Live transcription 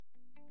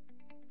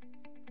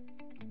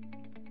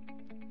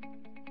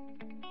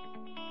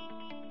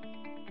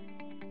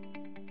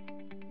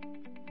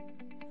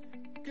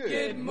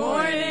Good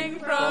morning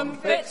from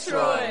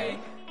Fitzroy.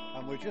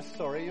 And we're just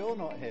sorry you're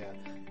not here.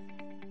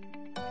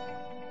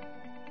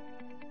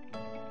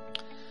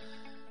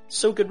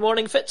 So good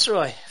morning,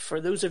 Fitzroy.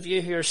 For those of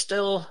you who are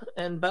still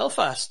in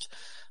Belfast,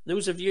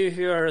 those of you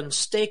who are on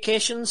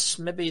staycations,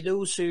 maybe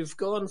those who've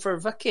gone for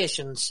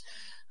vacations,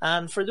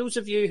 and for those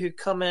of you who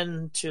come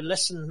in to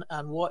listen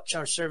and watch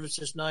our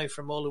services now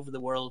from all over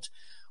the world,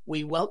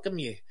 we welcome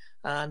you.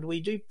 And we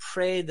do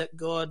pray that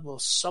God will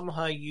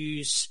somehow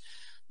use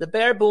the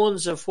bare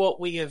bones of what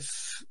we have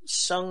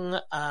sung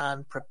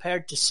and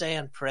prepared to say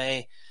and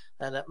pray,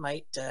 and it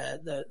might,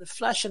 the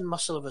flesh and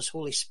muscle of His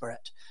Holy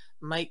Spirit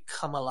might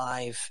come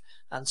alive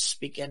and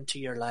speak into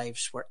your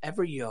lives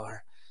wherever you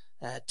are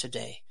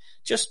today.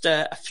 Just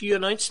a few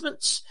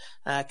announcements.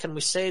 Can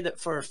we say that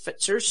for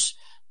Fitzers,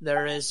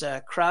 there is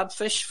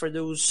crabfish for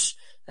those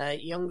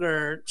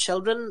younger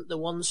children, the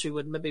ones who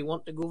would maybe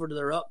want to go over to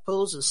the rock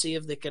pools and see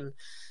if they can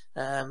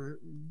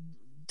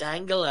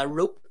dangle a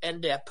rope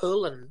into a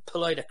pool and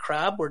pull out a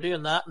crab. We're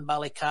doing that in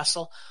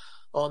Ballycastle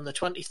on the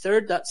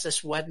 23rd. That's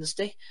this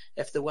Wednesday.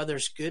 If the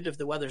weather's good, if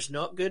the weather's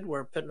not good,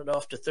 we're putting it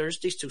off to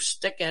Thursday. So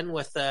stick in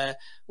with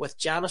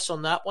Janice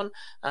on that one.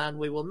 And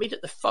we will meet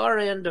at the far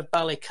end of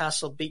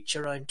Ballycastle Beach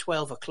around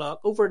 12 o'clock,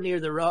 over near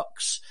the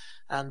rocks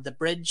and the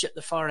bridge at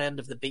the far end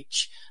of the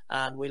beach.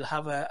 And we'll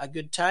have a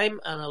good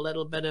time and a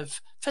little bit of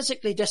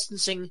physically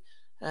distancing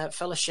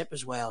fellowship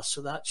as well.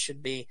 So that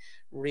should be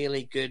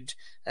really good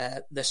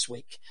this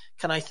week.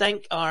 Can I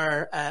thank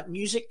our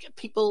music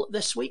people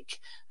this week,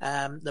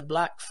 the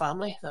Black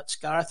family, that's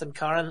Gareth and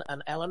Karen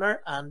and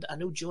Eleanor, and I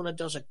know Jonah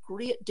does a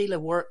great deal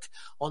of work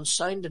on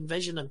sound and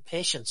vision and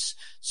patience,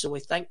 so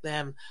we thank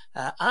them.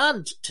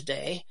 And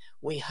today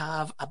we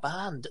have a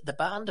band. The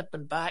band have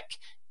been back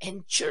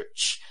in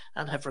church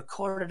and have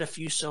recorded a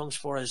few songs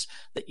for us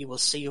that you will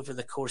see over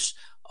the course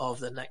of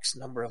the next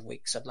number of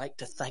weeks. I'd like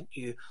to thank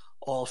you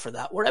all for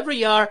that. Wherever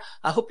you are,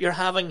 I hope you're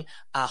having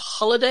a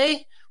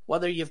holiday,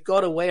 whether you've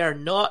got away or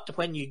not.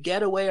 When you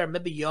get away, or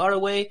maybe you are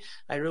away,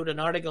 I wrote an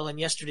article in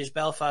yesterday's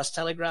Belfast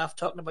Telegraph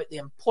talking about the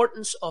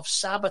importance of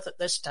Sabbath at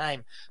this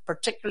time,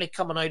 particularly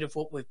coming out of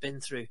what we've been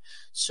through.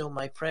 So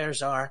my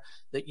prayers are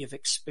that you've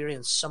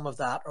experienced some of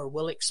that, or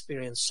will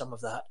experience some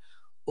of that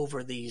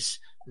over these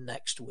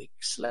next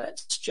weeks.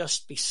 Let's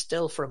just be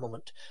still for a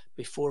moment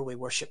before we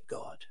worship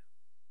God.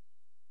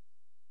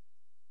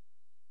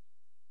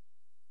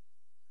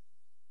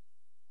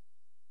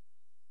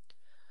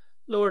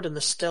 Lord, in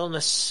the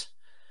stillness,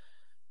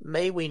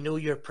 may we know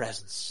your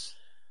presence.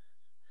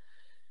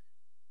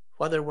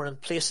 Whether we're in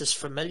places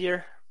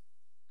familiar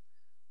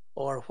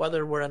or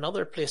whether we're in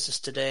other places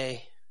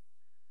today,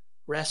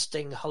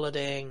 resting,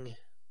 holidaying,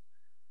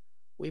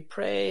 we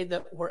pray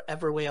that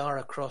wherever we are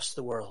across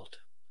the world,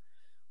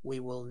 we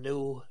will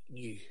know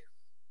you,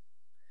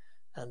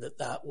 and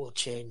that will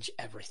change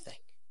everything.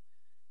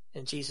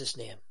 In Jesus'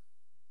 name,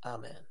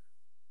 amen.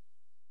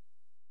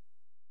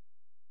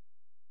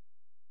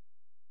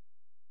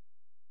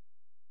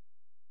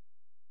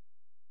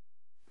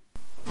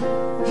 These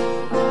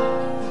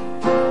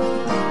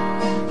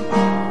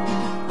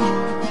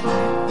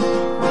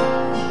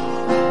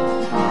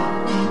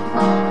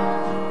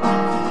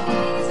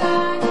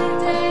are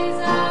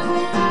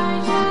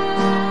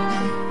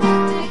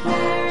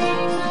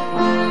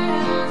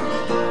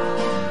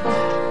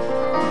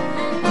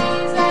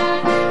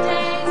the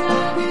days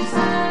of your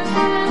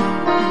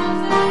servant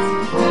Moses.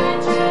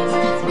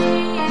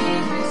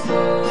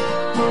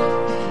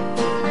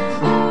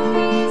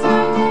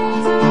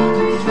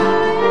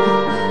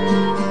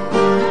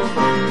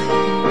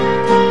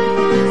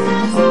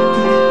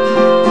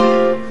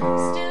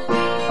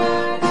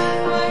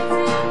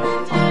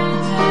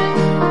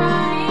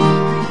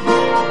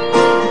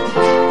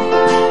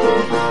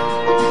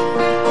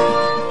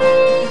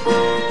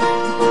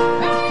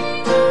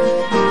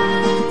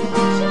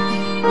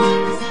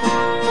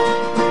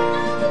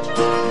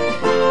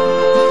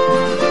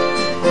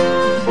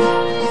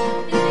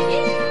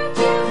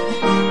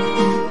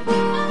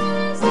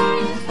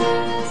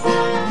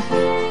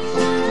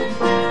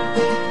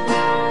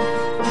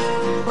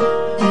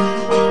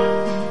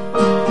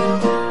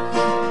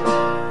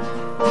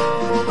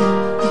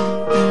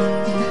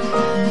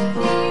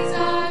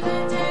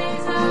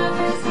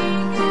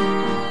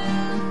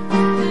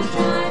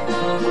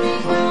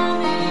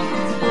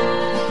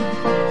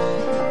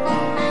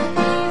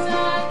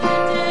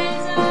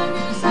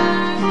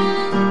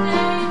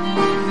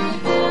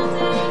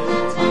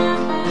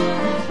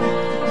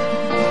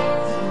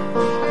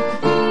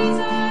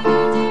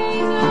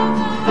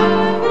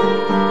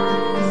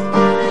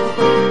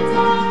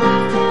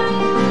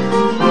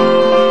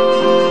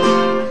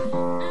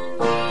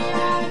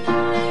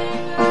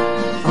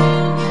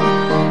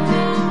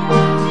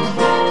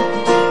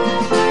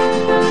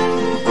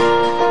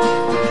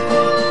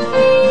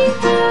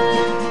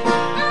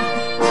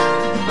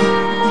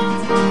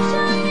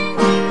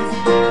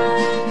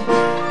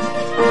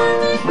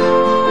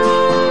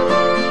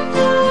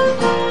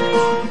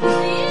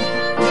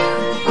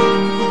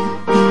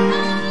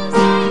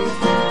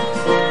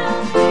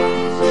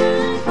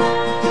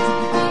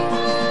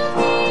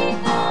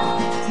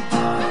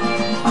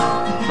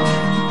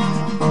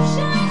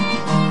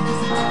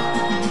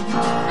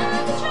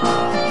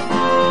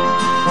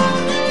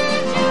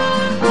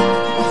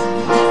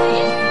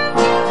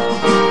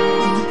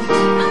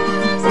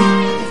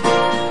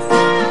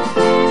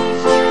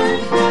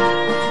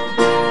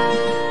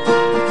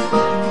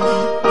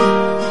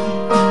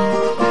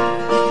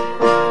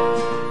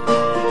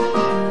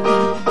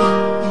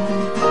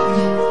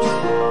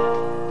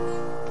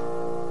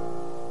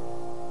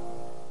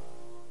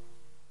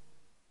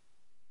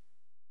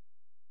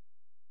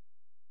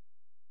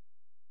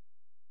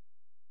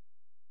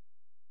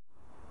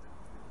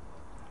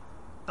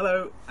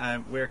 Hello,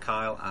 we're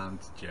Kyle and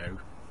Joe,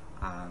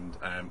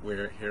 and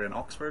we're here in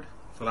Oxford.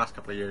 For the last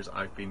couple of years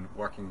I've been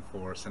working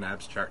for St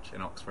Ebbe's Church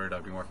in Oxford.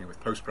 I've been working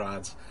with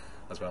postgrads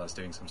as well as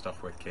doing some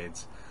stuff with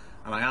kids.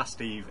 And I asked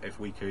Steve if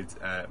we could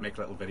make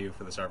a little video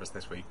for the service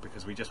this week,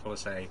 because we just want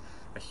to say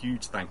a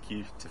huge thank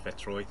you to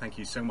Fitzroy. Thank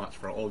you so much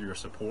for all your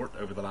support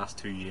over the last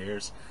 2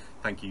 years.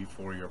 Thank you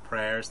for your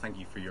prayers, thank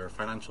you for your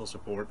financial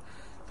support.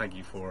 Thank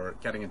you for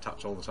getting in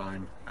touch all the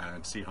time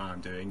to see how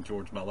I'm doing.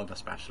 George Mullen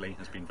especially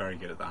has been very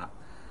good at that.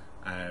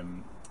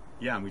 And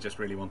we just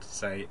really wanted to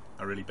say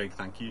a really big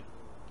thank you.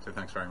 So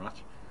thanks very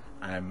much.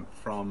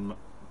 From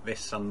this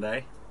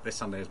Sunday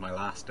is my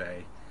last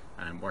day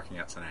working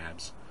at St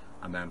Ebbe's,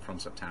 and then from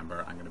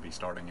September I'm going to be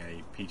starting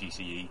a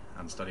PGCE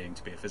and studying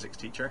to be a physics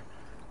teacher.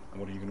 And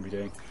what are you going to be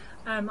doing?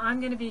 I'm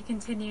going to be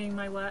continuing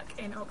my work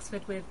in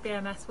Oxford with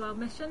BMS World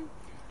Mission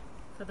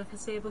for the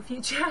foreseeable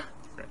future.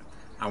 Great.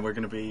 And we're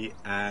going to be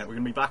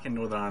back in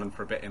Northern Ireland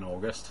for a bit in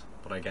August,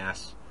 but I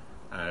guess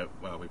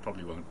we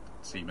probably won't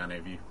see many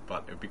of you,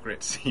 but it would be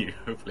great to see you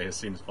hopefully as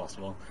soon as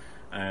possible.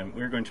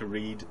 We're going to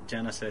read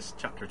Genesis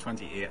chapter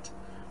 28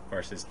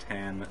 verses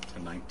 10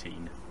 to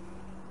 19.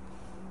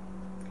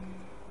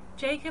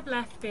 Jacob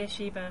left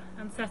Beersheba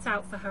and set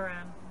out for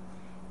Haran.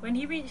 When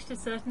he reached a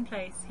certain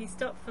place, he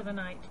stopped for the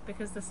night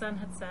because the sun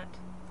had set.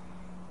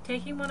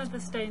 Taking one of the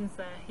stones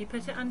there, he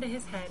put it under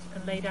his head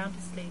and lay down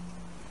to sleep.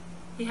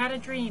 He had a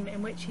dream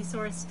in which he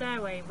saw a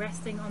stairway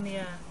resting on the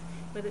earth,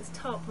 with its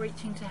top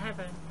reaching to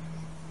heaven,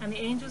 and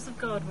the angels of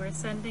God were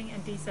ascending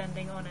and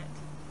descending on it.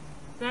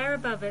 There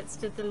above it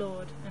stood the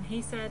Lord, and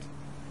he said,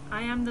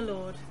 I am the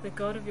Lord, the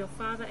God of your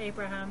father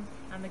Abraham,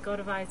 and the God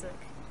of Isaac.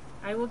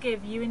 I will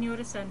give you and your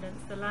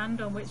descendants the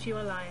land on which you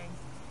are lying.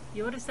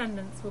 Your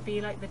descendants will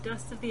be like the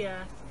dust of the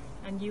earth,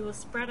 and you will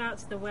spread out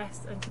to the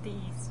west and to the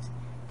east,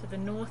 to the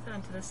north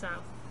and to the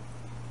south.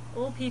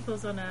 All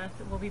peoples on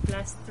earth will be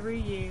blessed through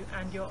you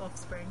and your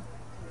offspring.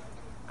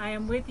 I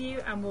am with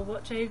you and will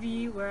watch over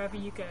you wherever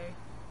you go,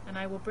 and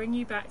I will bring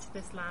you back to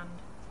this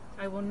land.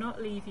 I will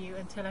not leave you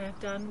until I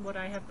have done what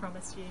I have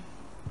promised you.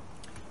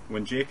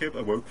 When Jacob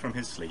awoke from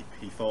his sleep,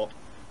 he thought,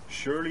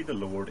 surely the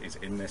Lord is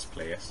in this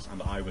place,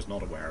 and I was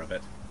not aware of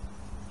it.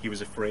 He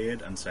was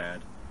afraid and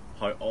said,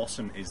 how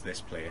awesome is this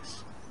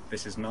place!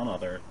 This is none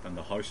other than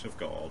the house of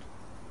God.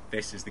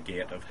 This is the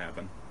gate of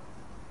heaven.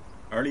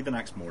 Early the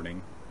next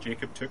morning,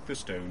 Jacob took the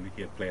stone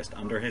he had placed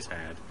under his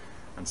head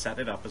and set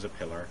it up as a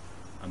pillar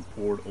and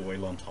poured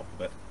oil on top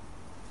of it.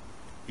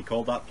 He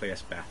called that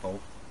place Bethel,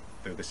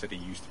 though the city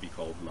used to be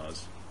called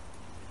Luz.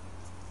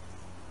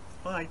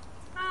 Bye.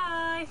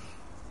 Bye.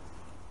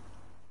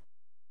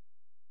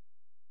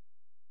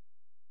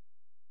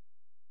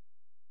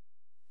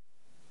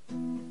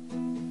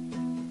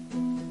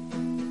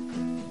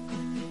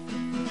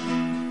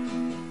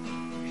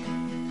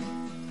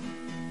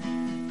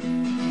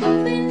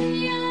 Open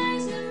the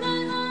eyes of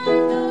my heart,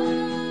 Lord.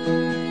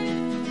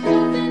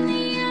 Open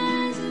the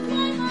eyes of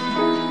my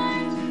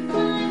heart.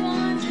 I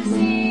want to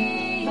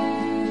see you.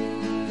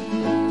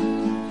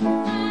 I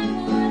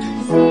want to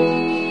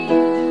see you.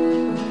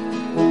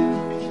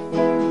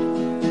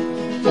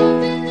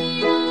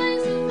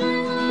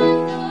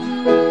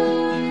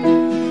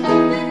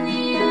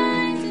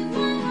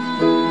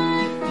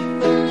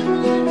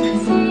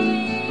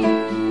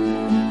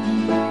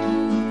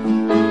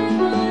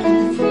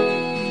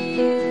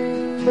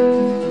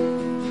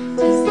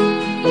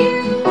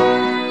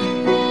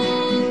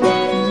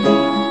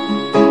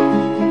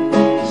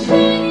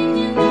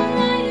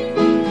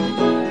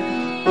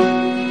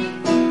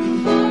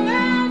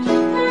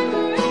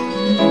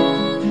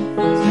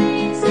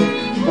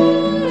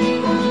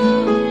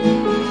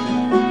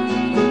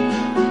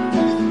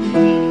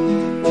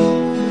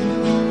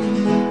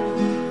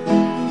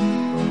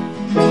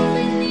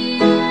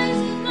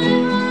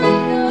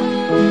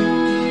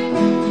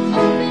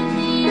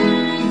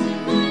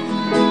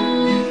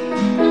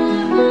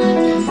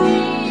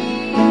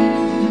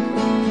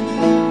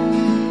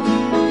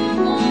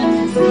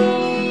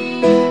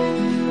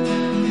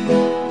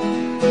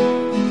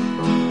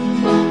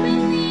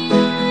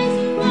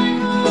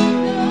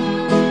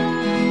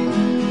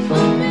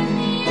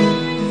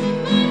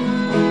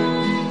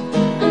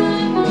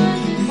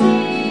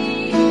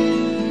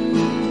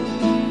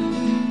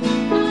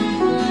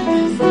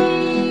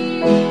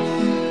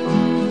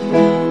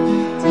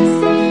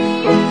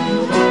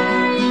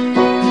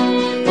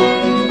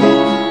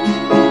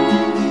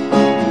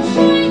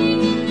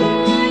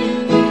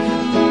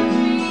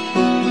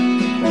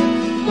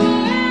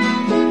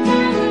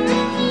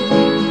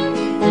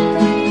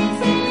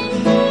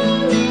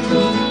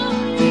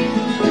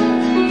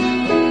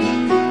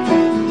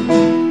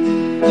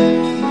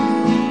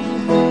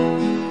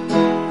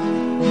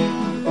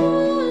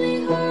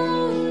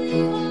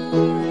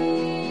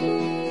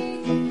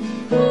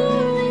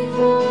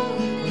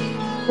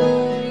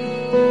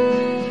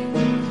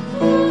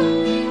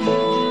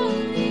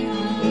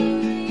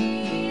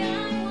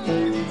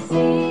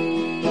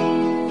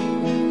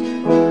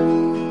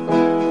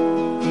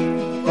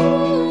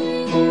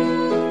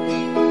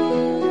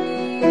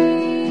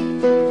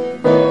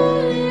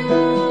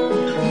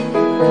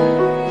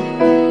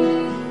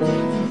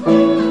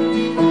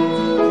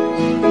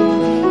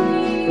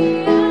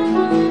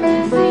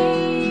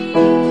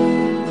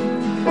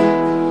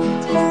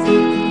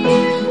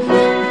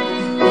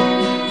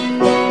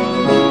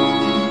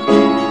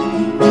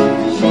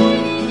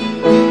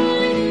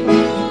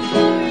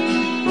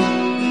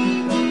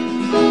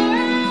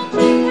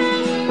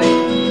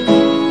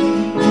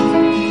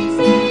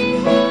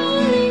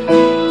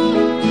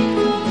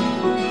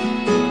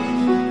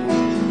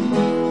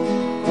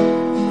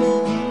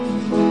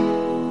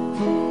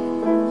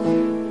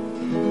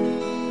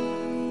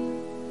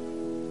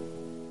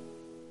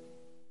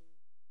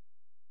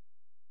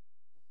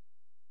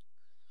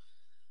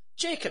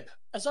 Jacob.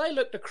 As I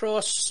looked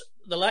across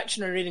the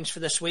lectionary readings for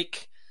this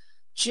week,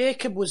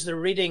 Jacob was the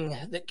reading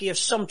that gave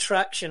some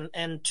traction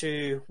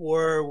into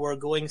where we're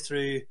going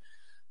through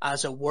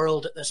as a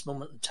world at this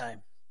moment in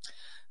time.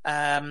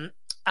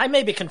 I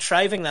may be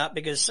contriving that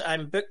because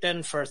I'm booked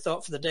in for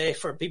Thought for the Day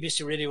for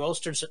BBC Radio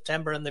Ulster in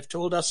September, and they've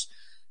told us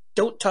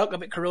don't talk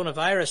about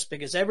coronavirus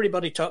because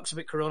everybody talks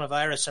about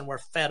coronavirus and we're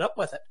fed up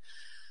with it.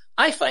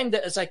 I find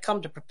that as I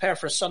come to prepare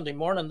for a Sunday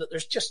morning that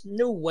there's just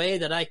no way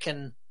that I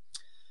can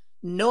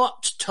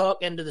not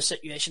talk into the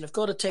situation. I've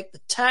got to take the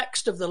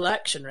text of the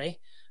lectionary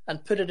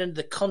and put it into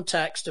the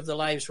context of the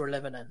lives we're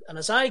living in. And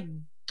as I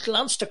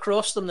glanced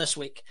across them this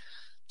week,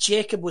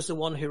 Jacob was the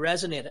one who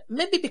resonated.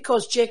 Maybe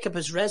because Jacob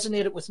has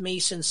resonated with me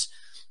since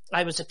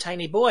I was a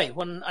tiny boy,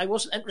 when I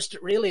wasn't interested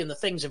really in the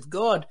things of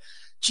God.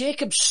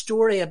 Jacob's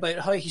story about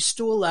how he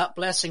stole that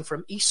blessing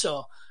from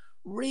Esau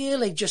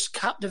really just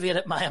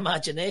captivated my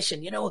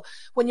imagination. You know,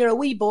 when you're a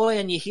wee boy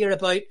and you hear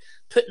about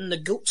putting the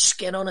goat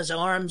skin on his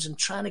arms and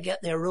trying to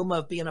get the aroma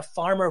of being a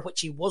farmer,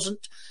 which he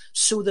wasn't,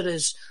 so that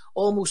his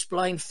almost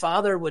blind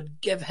father would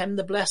give him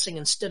the blessing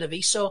instead of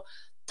Esau,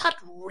 that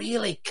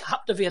really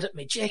captivated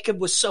me. Jacob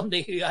was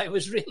somebody who I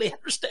was really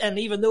interested in,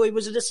 even though he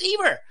was a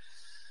deceiver.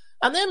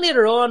 And then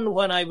later on,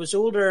 when I was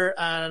older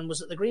and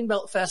was at the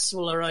Greenbelt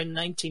Festival around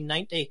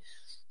 1990,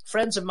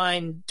 friends of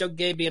mine, Doug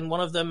Gay being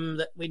one of them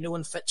that we know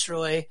in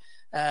Fitzroy,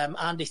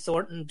 Andy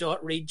Thornton,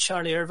 Dot Reed,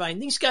 Charlie Irvine,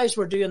 these guys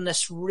were doing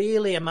this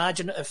really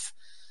imaginative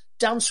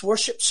dance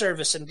worship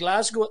service in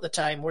Glasgow at the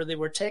time, where they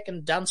were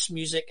taking dance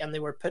music and they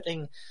were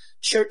putting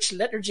church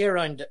liturgy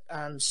around it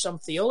and some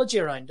theology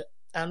around it.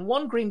 And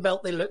one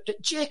Greenbelt, they looked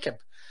at Jacob.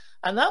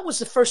 And that was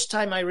the first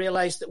time I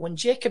realized that when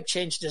Jacob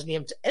changed his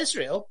name to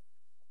Israel,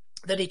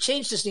 that he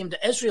changed his name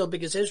to Israel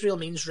because Israel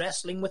means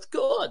wrestling with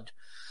God.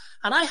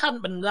 And I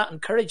hadn't been that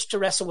encouraged to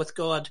wrestle with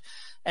God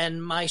in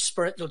my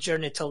spiritual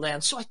journey till then.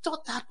 So I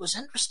thought that was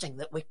interesting,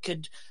 that we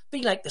could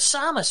be like the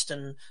psalmist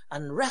and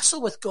wrestle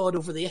with God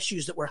over the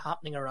issues that were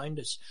happening around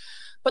us.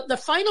 But the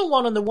final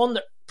one, and the one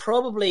that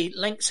probably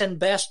links in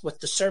best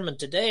with the sermon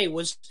today,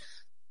 was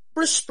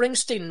Bruce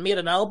Springsteen made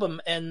an album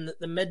in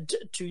the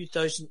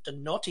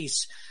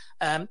mid-2000s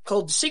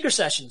called The Seeger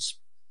Sessions,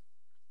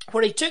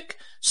 where he took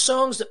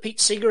songs that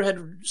Pete Seeger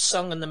had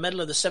sung in the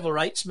middle of the civil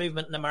rights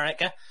movement in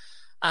America,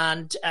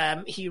 and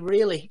he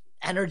really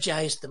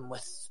energized them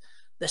with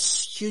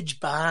this huge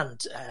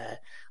band,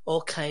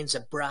 all kinds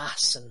of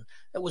brass, and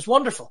it was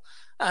wonderful.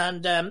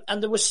 And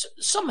there was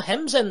some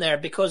hymns in there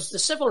because the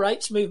civil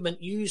rights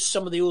movement used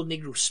some of the old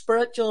Negro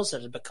spirituals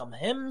that had become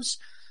hymns.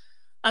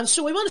 And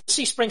so we went to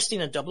see Springsteen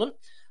in Dublin,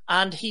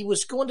 and he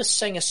was going to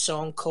sing a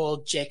song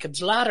called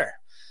Jacob's Ladder.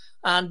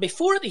 And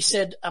before it, he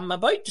said, I'm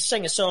about to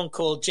sing a song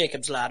called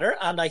Jacob's Ladder,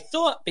 and I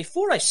thought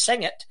before I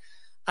sing it,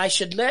 I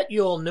should let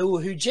you all know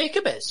who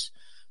Jacob is.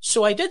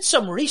 So I did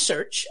some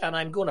research, and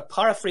I'm going to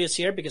paraphrase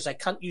here because I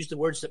can't use the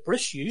words that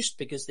Bruce used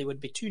because they would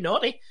be too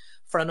naughty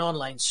for an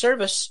online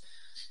service.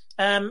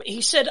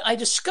 He said, I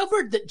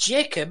discovered that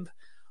Jacob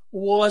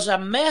was a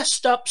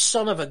messed up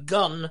son of a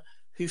gun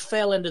who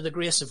fell into the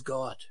grace of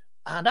God.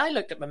 And I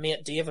looked at my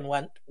mate Dave and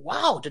went,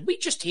 wow, did we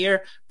just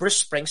hear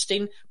Bruce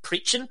Springsteen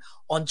preaching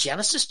on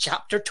Genesis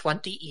chapter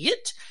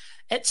 28?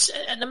 It's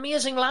an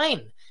amazing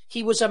line.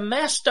 He was a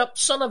messed up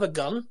son of a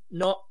gun,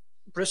 not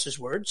Bruce's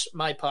words,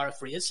 my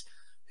paraphrase,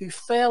 who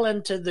fell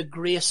into the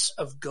grace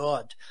of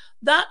God.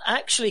 That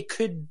actually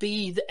could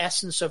be the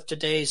essence of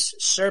today's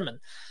sermon.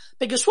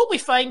 Because what we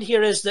find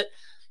here is that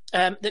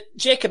that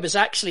Jacob is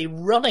actually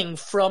running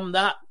from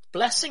that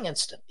blessing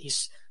instant.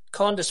 He's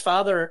conned his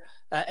father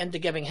into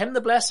giving him the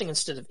blessing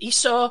instead of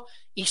Esau.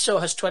 Esau,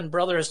 his twin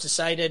brother, has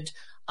decided,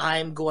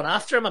 I'm going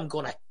after him, I'm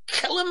going to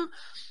kill him.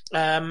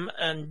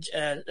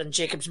 And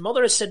Jacob's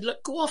mother has said,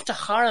 look, go off to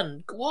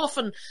Haran, go off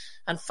and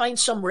find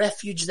some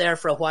refuge there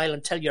for a while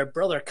until your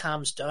brother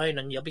calms down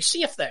and you'll be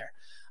safe there.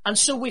 And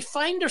so we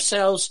find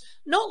ourselves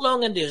not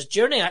long into his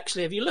journey,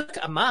 actually. If you look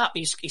at a map,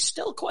 he's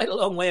still quite a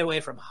long way away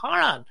from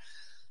Haran,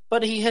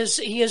 but he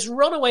has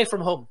run away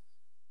from home.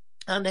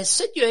 And his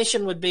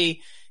situation would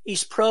be,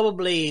 he's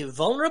probably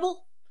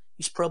vulnerable,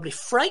 he's probably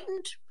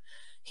frightened,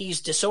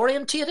 he's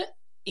disorientated,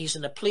 he's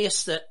in a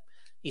place that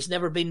he's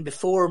never been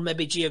before,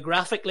 maybe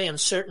geographically and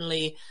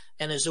certainly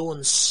in his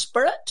own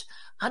spirit,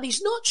 and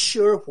he's not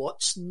sure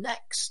what's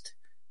next.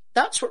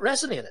 That's what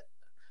resonated.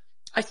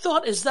 I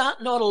thought, is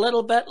that not a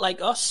little bit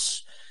like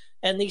us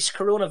in these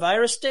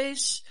coronavirus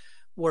days?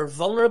 We're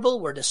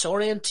vulnerable, we're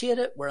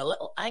disorientated, we're a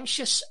little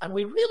anxious, and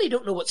we really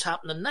don't know what's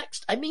happening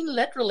next. I mean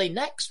literally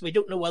next. We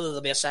don't know whether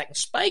there'll be a second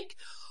spike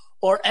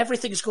or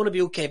everything's going to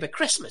be okay by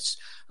Christmas.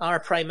 Our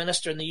Prime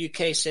Minister in the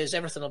UK says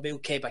everything will be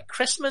okay by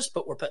Christmas,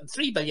 but we're putting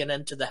 $3 billion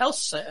into the health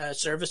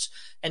service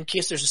in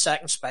case there's a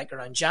second spike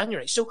around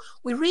January. So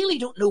we really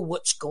don't know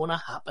what's going to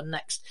happen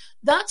next.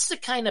 That's the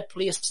kind of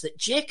place that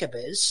Jacob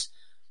is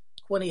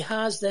when he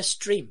has this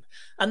dream.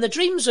 And the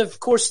dream's, of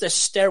course, this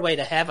stairway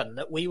to heaven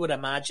that we would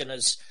imagine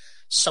as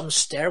some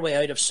stairway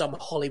out of some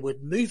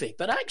Hollywood movie.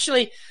 But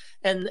actually,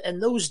 in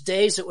those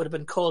days, it would have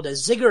been called a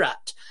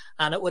ziggurat,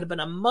 and it would have been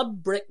a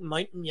mud brick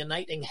mountain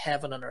uniting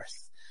heaven and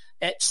earth.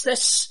 It's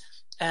this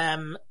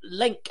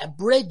link, a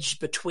bridge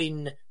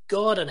between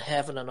God in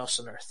heaven and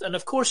us on earth. And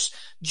of course,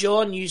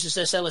 John uses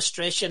this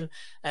illustration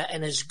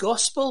in his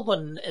gospel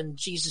when in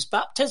Jesus'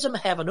 baptism,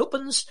 heaven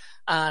opens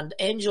and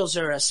angels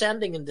are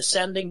ascending and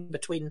descending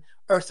between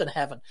earth and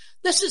heaven.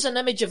 This is an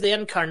image of the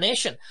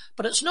incarnation,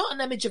 but it's not an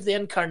image of the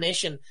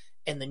incarnation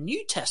in the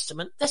New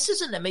Testament. This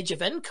is an image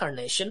of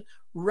incarnation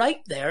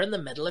right there in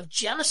the middle of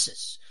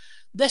Genesis.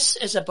 This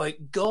is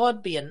about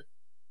God being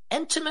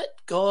intimate,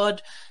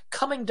 God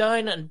coming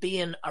down and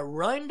being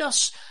around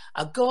us,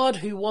 a God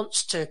who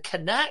wants to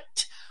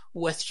connect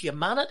with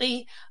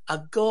humanity,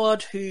 a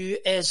God who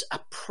is a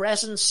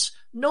presence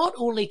not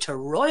only to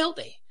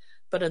royalty,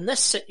 but in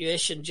this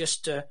situation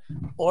just to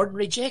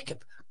ordinary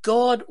Jacob.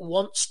 God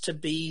wants to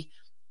be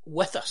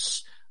with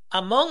us,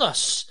 among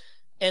us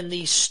in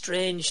these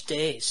strange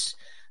days.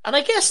 And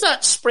I guess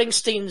that's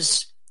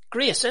Springsteen's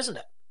grace, isn't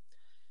it?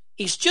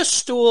 He's just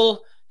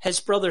stole his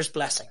brother's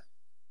blessing.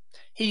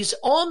 He's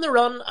on the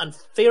run and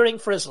fearing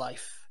for his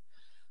life,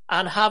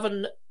 and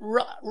on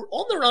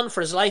the run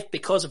for his life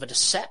because of a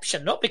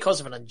deception, not because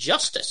of an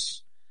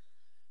injustice.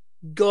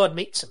 God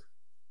meets him,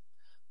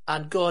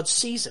 and God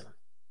sees him,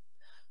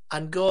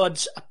 and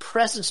God's a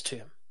presence to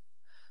him,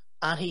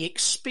 and he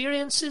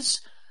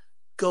experiences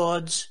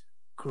God's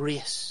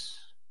grace.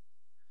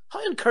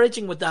 How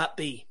encouraging would that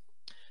be?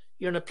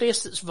 You're in a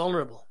place that's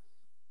vulnerable.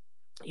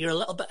 You're a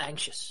little bit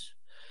anxious.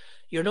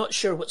 You're not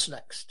sure what's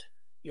next.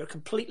 You're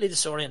completely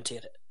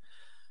disorientated.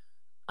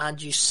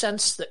 And you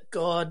sense that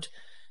God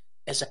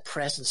is a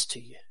presence to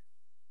you.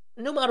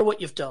 No matter what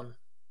you've done,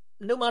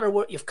 no matter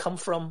where you've come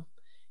from,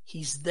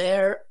 he's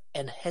there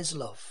in his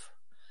love.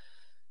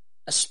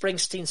 As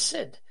Springsteen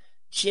said,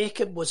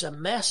 Jacob was a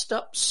messed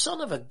up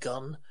son of a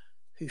gun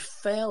who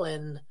fell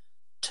in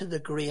to the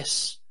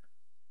grace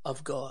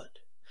of God.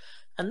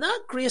 And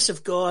that grace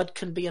of God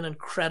can be an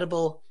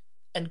incredible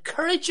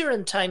encourager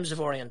in times of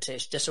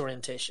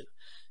disorientation,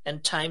 in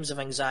times of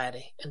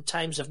anxiety, in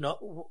times of not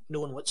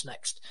knowing what's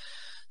next.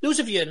 Those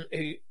of you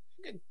who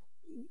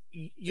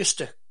used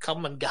to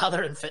come and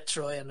gather in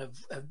Fitzroy and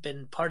have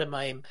been part of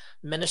my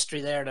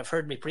ministry there and have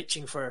heard me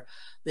preaching for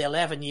the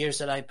 11 years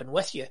that I've been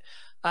with you,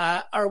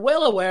 are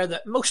well aware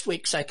that most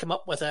weeks I come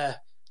up with a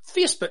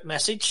Facebook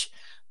message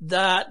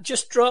that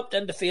just dropped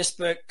into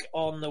Facebook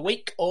on the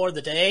week or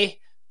the day,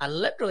 and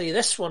literally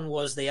this one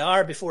was the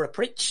hour before I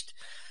preached.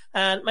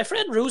 And my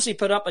friend Rosie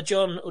put up a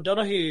John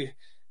O'Donoghue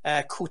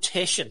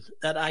quotation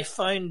that I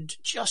found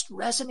just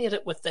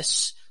resonated with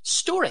this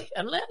story.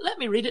 And let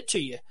me read it to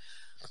you.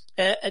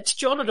 It's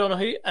John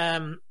O'Donoghue,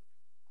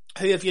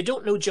 who, if you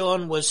don't know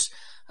John, was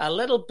a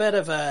little bit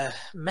of a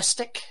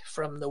mystic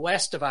from the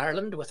west of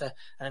Ireland with an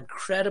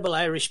incredible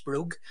Irish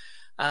brogue.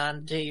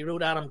 And he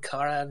wrote Adam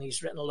Cara, and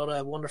he's written a lot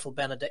of wonderful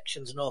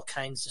benedictions and all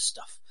kinds of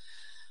stuff.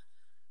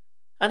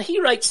 And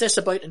he writes this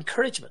about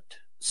encouragement.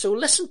 So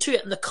listen to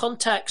it in the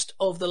context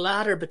of the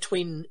ladder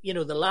between,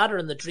 the ladder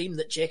and the dream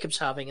that Jacob's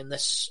having in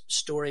this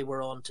story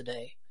we're on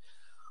today.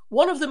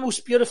 One of the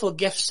most beautiful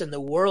gifts in the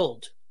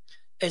world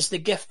is the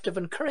gift of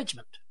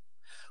encouragement.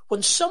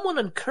 When someone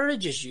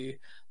encourages you,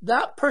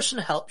 that person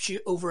helps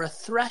you over a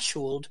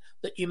threshold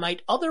that you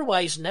might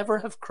otherwise never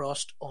have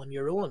crossed on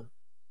your own.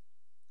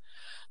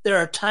 There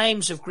are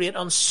times of great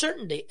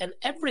uncertainty in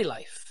every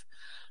life.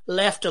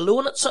 Left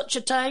alone at such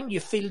a time, you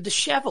feel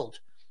dishevelled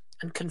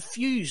and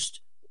confused,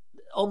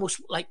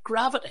 almost like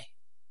gravity.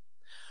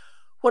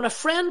 When a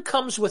friend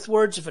comes with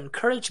words of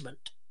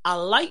encouragement, a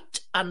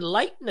light and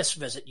lightness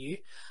visit you,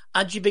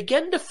 and you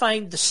begin to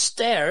find the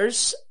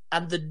stairs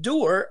and the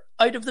door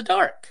out of the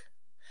dark.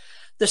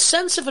 The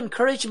sense of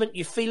encouragement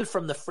you feel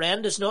from the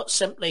friend is not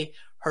simply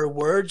her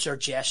words or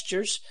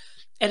gestures.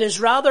 It is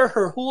rather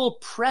her whole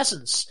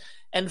presence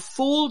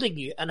enfolding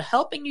you and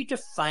helping you to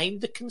find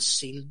the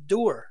concealed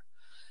door.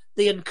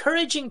 The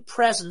encouraging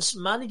presence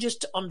manages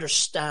to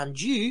understand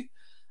you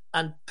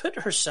and put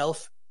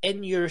herself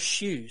in your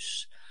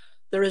shoes.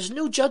 There is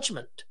no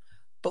judgment,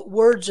 but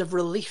words of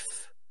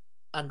relief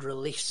and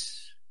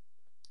release.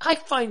 I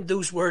find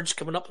those words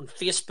coming up on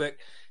Facebook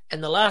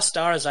in the last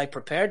hour as I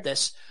prepared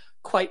this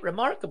quite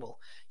remarkable.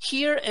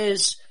 Here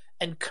is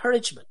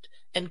encouragement.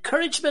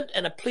 Encouragement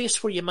in a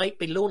place where you might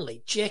be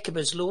lonely. Jacob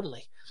is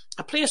lonely.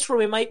 A place where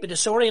we might be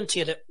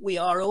disorientated. We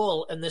are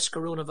all in this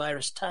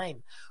coronavirus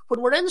time.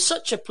 When we're in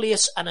such a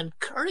place, an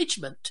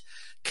encouragement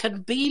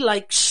can be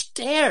like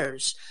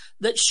stairs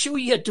that show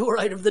you a door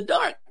out of the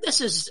dark.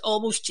 This is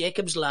almost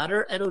Jacob's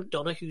ladder in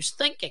O'Donoghue's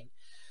thinking.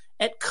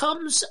 It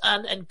comes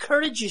and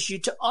encourages you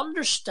to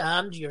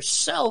understand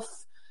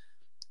yourself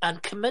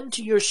and come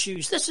into your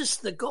shoes. This is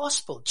the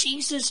gospel.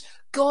 Jesus,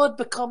 God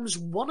becomes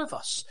one of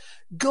us.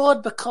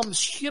 God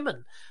becomes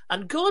human.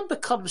 And God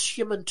becomes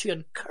human to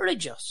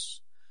encourage us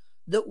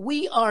that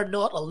we are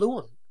not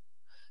alone,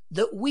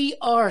 that we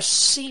are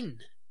seen,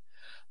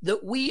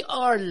 that we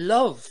are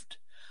loved,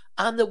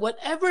 and that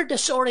whatever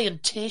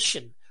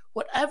disorientation,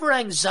 whatever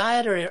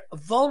anxiety or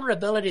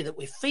vulnerability that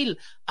we feel,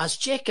 as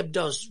Jacob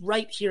does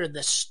right here in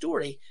this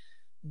story,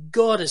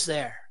 God is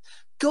there.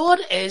 God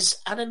is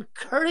an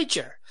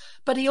encourager,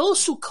 but he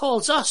also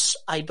calls us,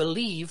 I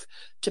believe,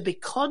 to be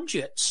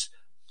conduits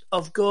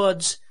of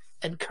God's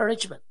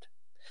encouragement.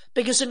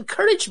 Because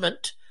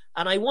encouragement,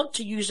 and I want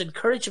to use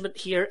encouragement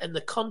here in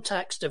the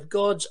context of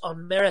God's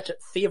unmerited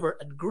favour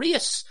and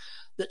grace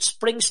that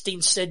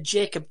Springsteen said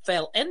Jacob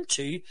fell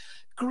into,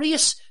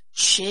 grace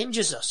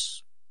changes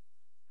us.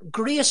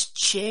 Grace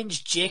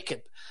changed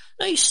Jacob.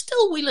 Now, he's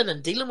still wheeling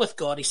and dealing with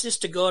God. He says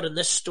to God in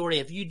this story,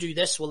 if you do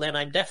this, well, then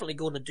I'm definitely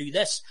going to do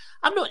this.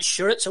 I'm not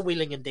sure it's a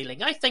wheeling and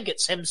dealing. I think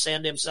it's him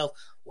saying to himself,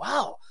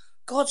 wow,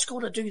 God's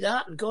going to do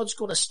that, and God's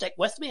going to stick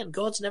with me, and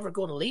God's never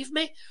going to leave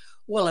me.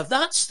 Well, if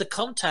that's the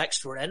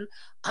context we're in,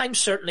 I'm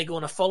certainly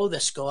going to follow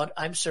this God.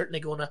 I'm certainly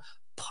going to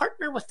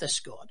partner with this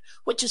God,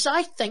 which is,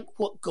 I think,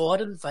 what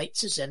God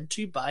invites us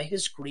into by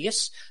his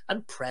grace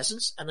and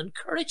presence and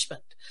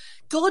encouragement.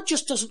 God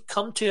just doesn't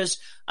come to us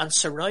and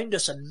surround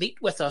us and meet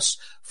with us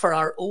for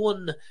our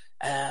own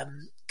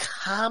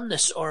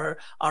calmness or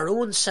our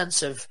own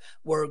sense of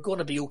we're going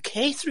to be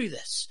okay through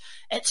this.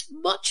 It's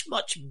much,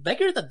 much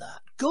bigger than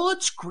that.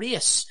 God's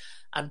grace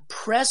and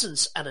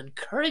presence and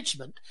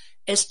encouragement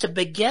is to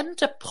begin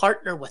to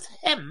partner with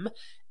him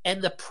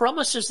in the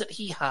promises that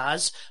he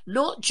has,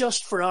 not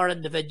just for our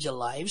individual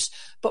lives,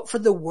 but for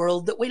the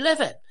world that we live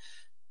in.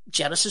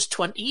 Genesis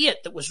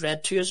 28 that was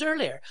read to us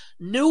earlier.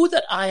 Know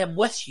that I am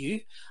with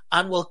you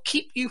and will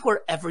keep you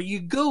wherever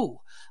you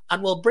go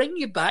and will bring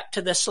you back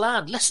to this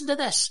land. Listen to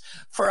this.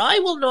 For I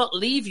will not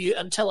leave you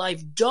until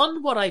I've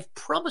done what I've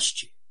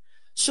promised you.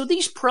 So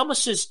these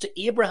promises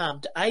to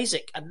Abraham, to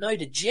Isaac, and now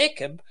to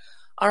Jacob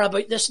are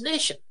about this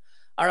nation,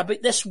 are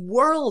about this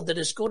world that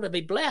is going to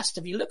be blessed.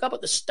 If you look up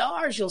at the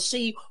stars, you'll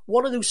see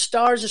one of those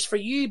stars is for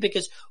you,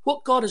 because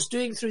what God is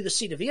doing through the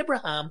seed of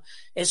Abraham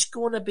is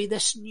going to be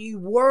this new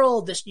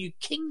world, this new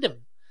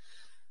kingdom.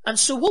 And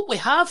so what we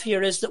have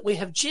here is that we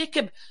have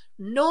Jacob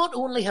not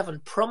only having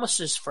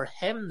promises for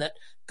him that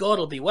God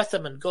will be with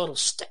him and God will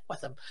stick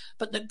with him,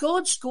 but that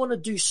God's going to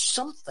do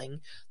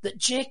something that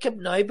Jacob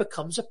now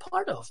becomes a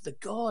part of. The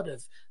God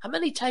of, how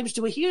many times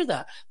do we hear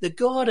that? The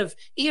God of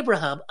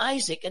Abraham,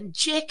 Isaac, and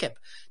Jacob.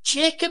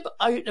 Jacob,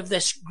 out of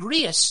this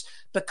grace,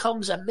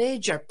 becomes a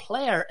major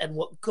player in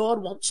what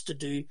God wants to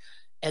do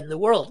in the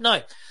world.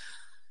 Now,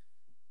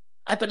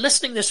 I've been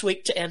listening this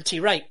week to N.T.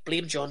 Wright,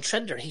 blame John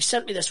Trinder. He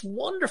sent me this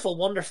wonderful,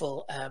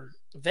 wonderful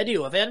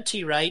video of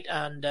N.T. Wright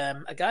and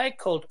a guy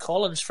called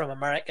Collins from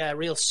America, a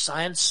real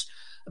science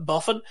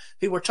boffin,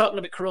 who were talking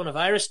about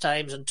coronavirus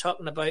times and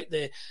talking about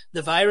the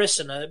virus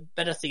and a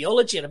bit of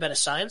theology and a bit of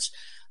science.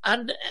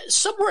 And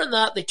somewhere in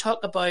that, they talk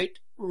about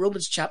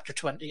Romans chapter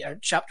 20, or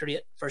chapter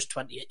 8, verse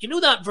 28. You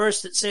know that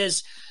verse that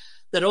says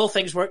that all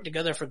things work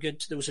together for good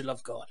to those who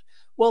love God?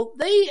 Well,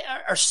 they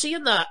are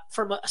seeing that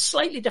from a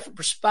slightly different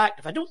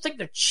perspective. I don't think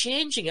they're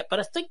changing it, but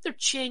I think they're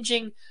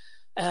changing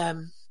it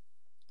in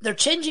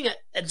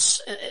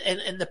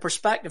the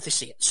perspective they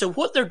see it. So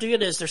what they're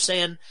doing is they're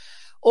saying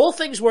all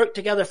things work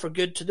together for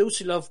good to those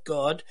who love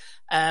God.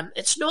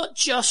 It's not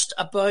just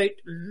about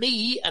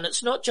me, and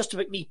it's not just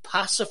about me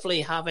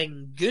passively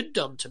having good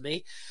done to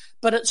me,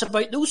 but it's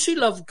about those who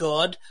love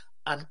God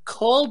and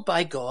called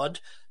by God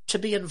to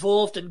be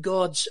involved in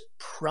God's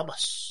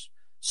promise.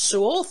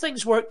 So all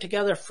things work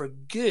together for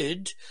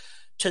good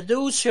to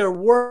those who are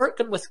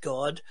working with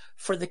God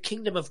for the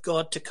kingdom of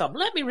God to come.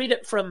 Let me read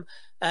it from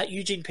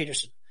Eugene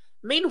Peterson.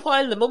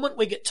 Meanwhile, the moment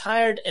we get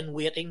tired in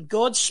waiting,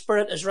 God's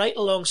Spirit is right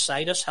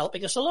alongside us,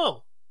 helping us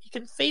along. You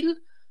can feel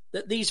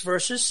that these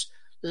verses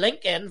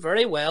link in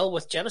very well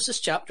with Genesis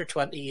chapter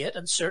 28,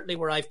 and certainly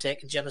where I've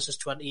taken Genesis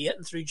 28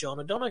 and through John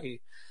O'Donoghue.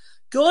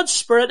 God's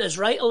Spirit is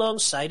right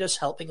alongside us,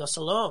 helping us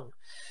along.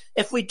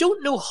 If we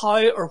don't know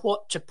how or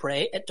what to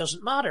pray, it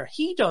doesn't matter.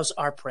 He does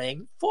our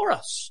praying for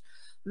us,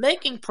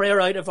 making prayer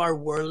out of our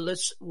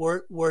wordless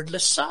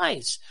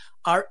sighs,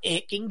 our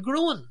aching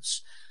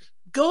groans.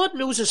 God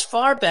knows us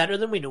far better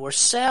than we know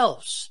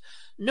ourselves,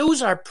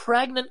 knows our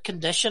pregnant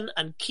condition,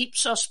 and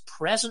keeps us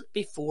present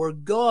before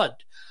God.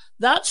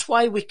 That's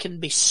why we can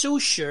be so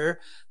sure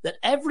that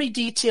every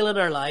detail in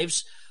our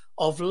lives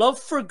of love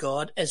for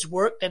God is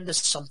worked into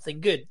something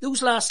good.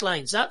 Those last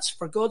lines, that's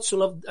for God so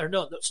loved, or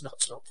no, it's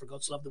not for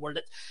God so loved the world.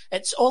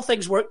 It's all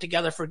things work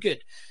together for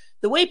good.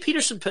 The way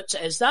Peterson puts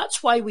it is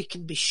that's why we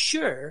can be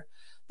sure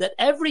that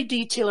every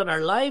detail in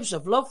our lives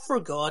of love for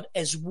God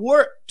is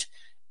worked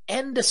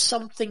into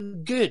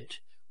something good.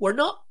 We're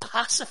not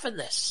passive in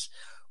this.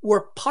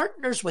 We're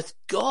partners with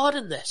God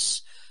in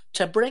this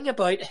to bring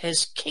about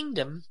his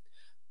kingdom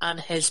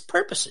and his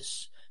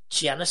purposes.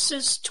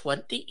 Genesis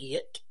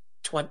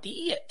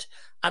 28:28.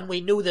 And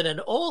we know that in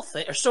all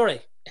things,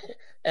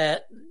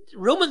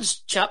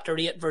 Romans chapter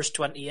 8, verse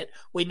 28,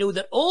 we know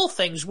that all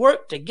things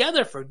work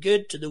together for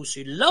good to those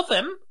who love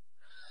him,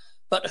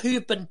 but who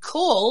have been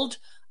called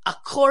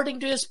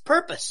according to his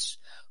purpose.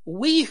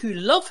 We who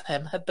love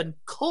him have been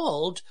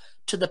called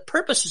to the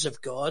purposes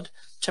of God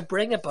to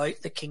bring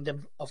about the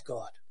kingdom of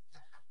God.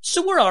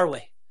 So where are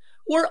we?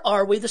 Where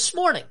are we this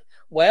morning?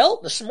 Well,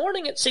 this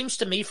morning it seems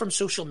to me from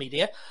social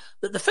media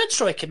that the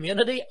Fitzroy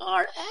community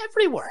are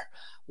everywhere.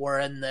 We're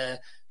in the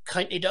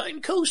County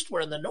Down coast,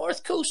 we're in the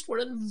North Coast, we're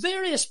in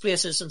various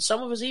places, and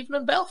some of us even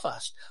in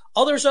Belfast.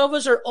 Others of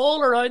us are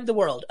all around the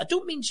world. I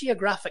don't mean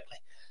geographically.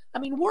 I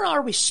mean, where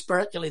are we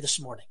spiritually this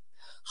morning?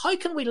 How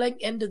can we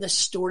link into this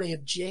story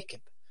of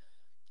Jacob?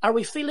 Are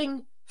we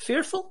feeling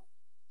fearful,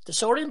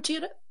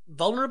 disorientated,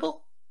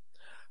 vulnerable?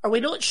 Are we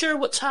not sure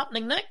what's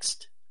happening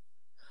next?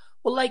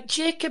 Well, like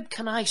Jacob,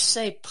 can I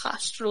say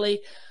pastorally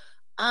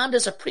and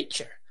as a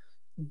preacher,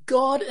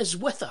 God is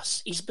with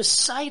us. He's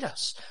beside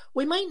us.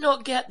 We might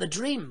not get the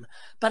dream,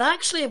 but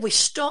actually if we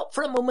stop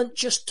for a moment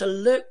just to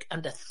look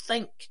and to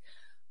think,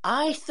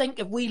 I think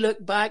if we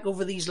look back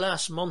over these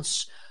last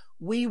months,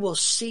 we will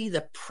see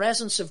the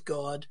presence of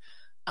God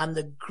and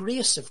the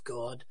grace of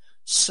God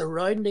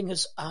surrounding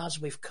us as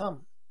we've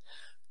come.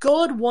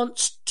 God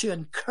wants to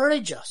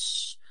encourage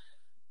us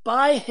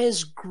by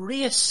his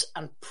grace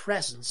and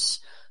presence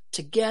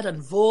to get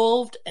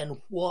involved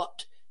in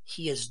what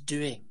he is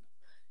doing.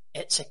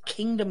 It's a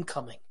kingdom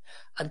coming,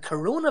 and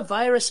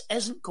coronavirus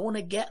isn't going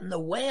to get in the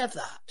way of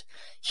that.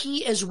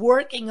 He is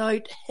working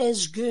out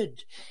his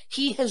good.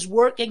 He is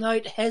working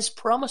out his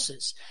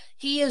promises.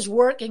 He is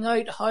working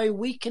out how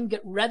we can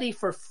get ready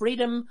for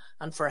freedom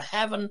and for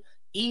heaven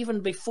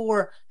even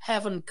before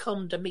heaven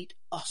come to meet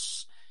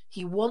us.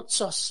 He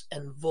wants us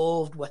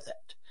involved with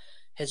it.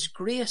 His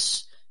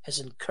grace, his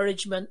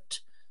encouragement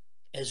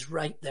is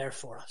right there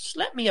for us.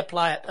 Let me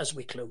apply it as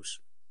we close.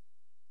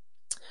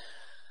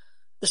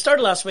 The start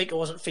of last week, I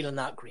wasn't feeling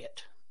that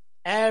great.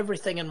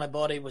 Everything in my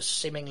body was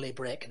seemingly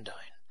breaking down.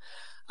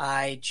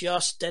 I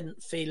just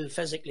didn't feel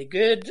physically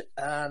good,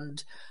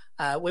 and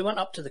we went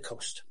up to the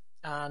coast.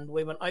 And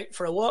we went out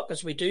for a walk,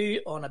 as we do,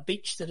 on a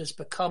beach that has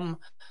become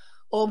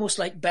almost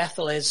like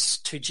Bethel is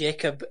to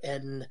Jacob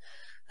in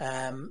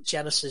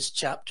Genesis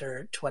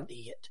chapter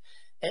 28.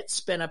 It's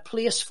been a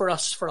place for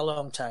us for a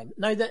long time.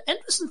 Now, the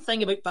interesting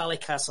thing about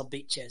Ballycastle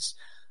Beach is,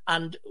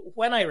 and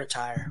when I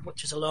retire,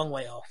 which is a long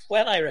way off,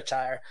 when I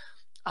retire,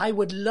 I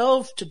would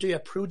love to do a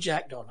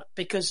project on it,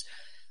 because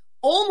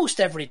almost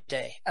every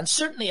day, and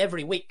certainly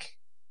every week,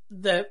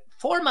 the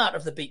format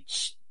of the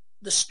beach,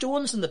 the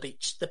stones in the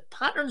beach, the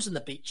patterns in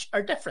the beach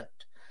are different.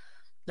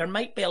 There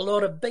might be a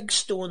lot of big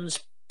stones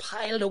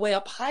piled away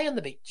up high on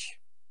the beach.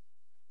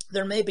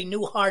 There may be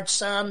no hard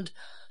sand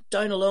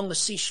down along the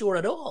seashore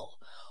at all.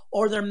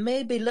 Or there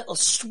may be little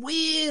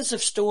swathes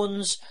of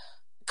stones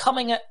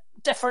coming at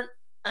different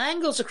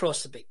angles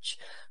across the beach.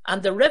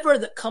 And the river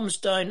that comes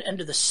down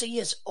into the sea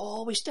is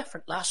always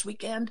different. Last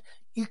weekend,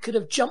 you could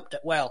have jumped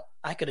it. Well,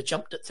 I could have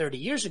jumped it 30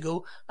 years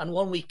ago, and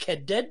one wee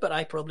kid did, but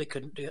I probably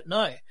couldn't do it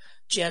now.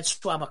 Jed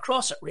swam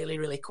across it really,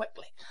 really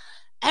quickly.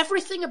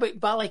 Everything about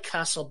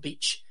Ballycastle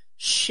Beach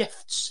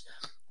shifts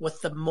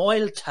with the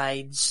Moyle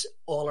tides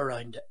all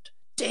around it.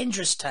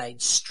 Dangerous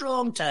tides,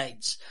 strong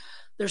tides.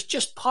 There's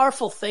just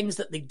powerful things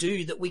that they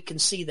do that we can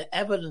see the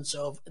evidence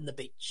of in the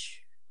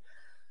beach.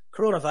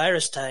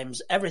 Coronavirus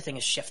times, everything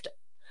is shifting.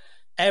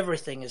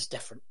 Everything is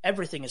different.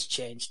 Everything has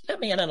changed. Let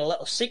me in on a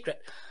little secret.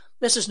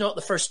 This is not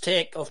the first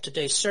take of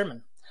today's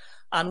sermon.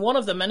 And one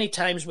of the many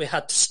times we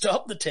had to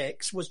stop the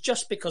takes was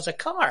just because a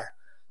car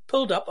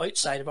pulled up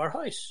outside of our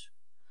house.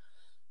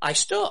 I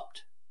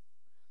stopped.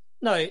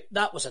 Now,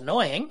 that was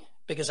annoying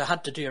because I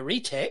had to do a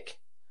retake.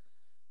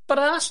 But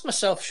I asked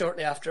myself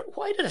shortly after,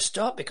 why did I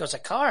stop because a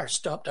car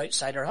stopped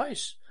outside our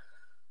house?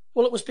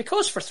 Well, it was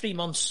because for 3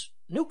 months,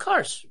 no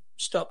cars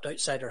stopped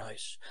outside our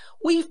house.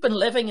 We've been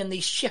living in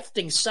these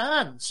shifting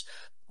sands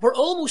where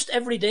almost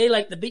every day,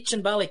 like the beach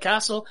in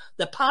Ballycastle,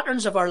 the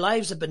patterns of our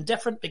lives have been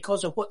different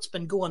because of what's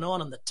been going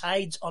on and the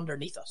tides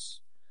underneath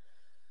us.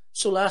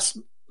 So last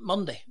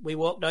Monday, we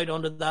walked out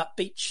onto that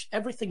beach,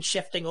 everything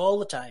shifting all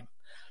the time.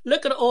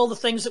 Looking at all the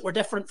things that were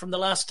different from the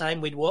last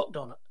time we'd walked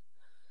on it.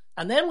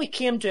 And then we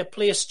came to a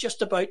place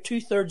just about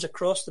 2/3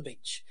 across the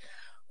beach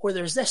where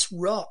there's this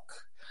rock.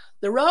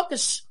 The rock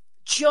is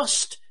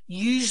just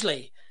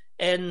usually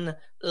in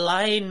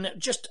line,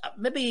 just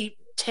maybe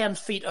 10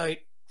 feet out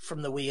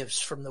from the waves,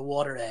 from the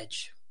water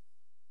edge.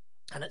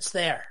 And it's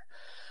there.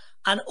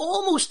 And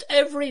almost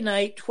every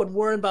night when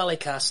we're in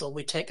Ballycastle,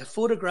 we take a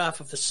photograph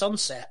of the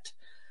sunset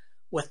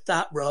with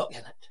that rock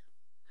in it.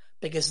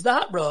 Because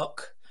that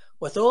rock,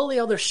 with all the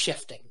others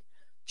shifting,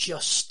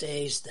 just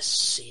stays the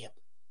same.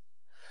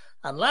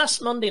 And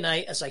last Monday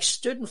night, as I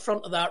stood in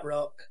front of that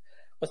rock,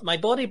 with my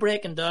body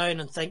breaking down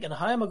and thinking,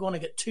 how am I going to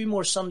get 2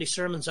 more Sunday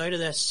sermons out of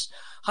this?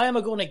 How am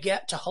I going to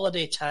get to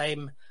holiday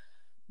time?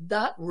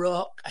 That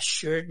rock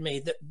assured me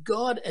that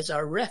God is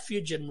our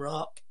refuge and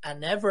rock,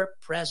 an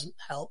ever-present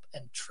help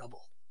in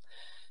trouble.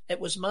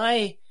 It was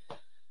my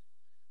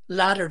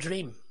latter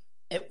dream.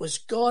 It was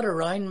God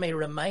around me,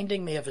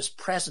 reminding me of his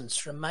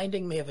presence,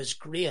 reminding me of his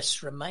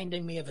grace,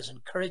 reminding me of his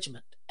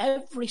encouragement.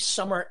 Every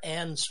summer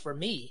ends for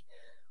me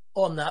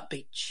on that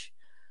beach.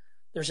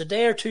 There's a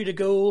day or two to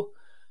go,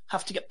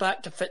 have to get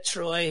back to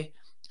Fitzroy,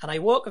 and I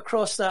walk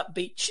across that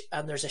beach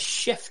and there's a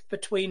shift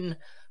between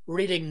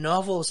reading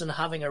novels and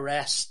having a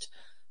rest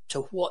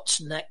to what's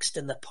next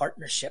in the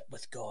partnership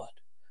with God.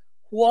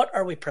 What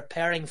are we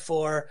preparing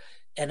for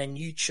in a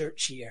new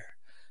church year?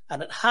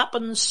 And it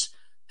happens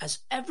as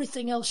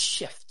everything else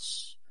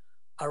shifts.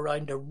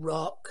 around a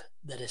rock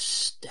that is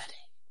steady.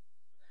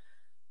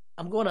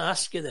 I'm going to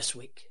ask you this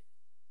week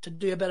to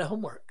do a bit of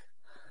homework.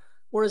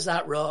 Where is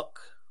that rock?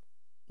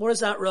 Where is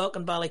that rock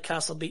on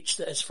Ballycastle Beach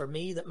that is for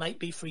me, that might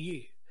be for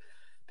you?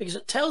 Because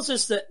it tells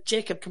us that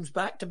Jacob comes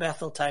back to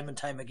Bethel time and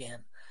time again.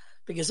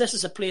 Because this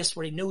is a place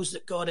where he knows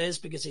that God is,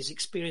 because he's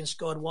experienced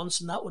God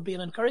once, and that would be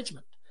an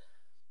encouragement.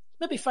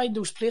 Maybe find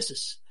those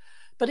places.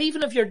 But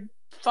even if you're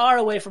far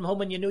away from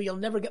home and you know you'll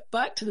never get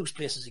back to those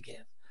places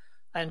again,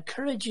 I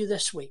encourage you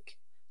this week,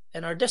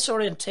 in our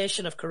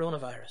disorientation of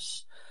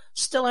coronavirus,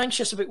 still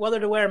anxious about whether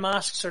to wear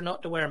masks or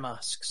not to wear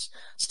masks,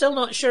 still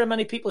not sure how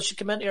many people should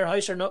come into your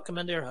house or not come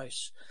into your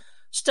house,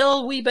 still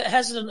a wee bit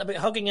hesitant about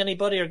hugging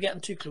anybody or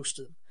getting too close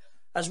to them,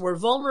 as we're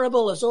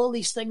vulnerable, as all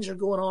these things are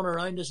going on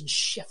around us and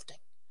shifting,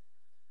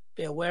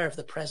 be aware of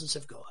the presence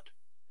of God,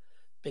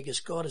 because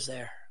God is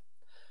there.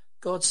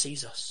 God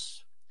sees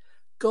us.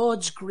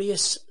 God's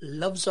grace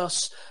loves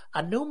us,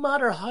 and no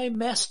matter how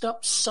messed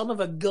up son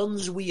of a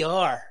guns we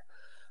are,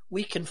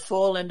 we can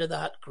fall into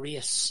that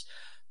grace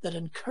that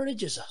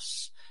encourages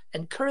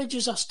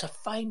us to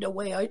find a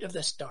way out of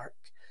this dark,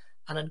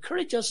 and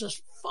encourages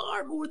us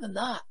far more than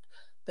that,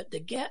 but to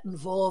get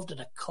involved in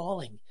a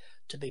calling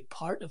to be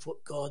part of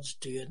what God's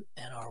doing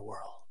in our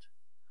world.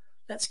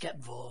 Let's get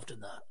involved in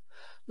that.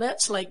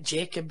 Let's, like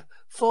Jacob,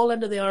 fall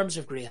into the arms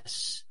of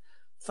grace,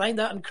 find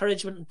that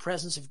encouragement and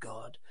presence of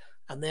God,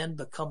 and then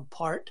become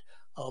part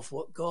of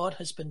what God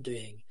has been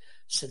doing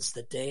since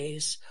the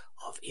days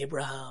of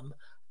Abraham,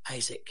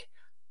 Isaac,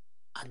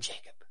 and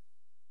Jacob.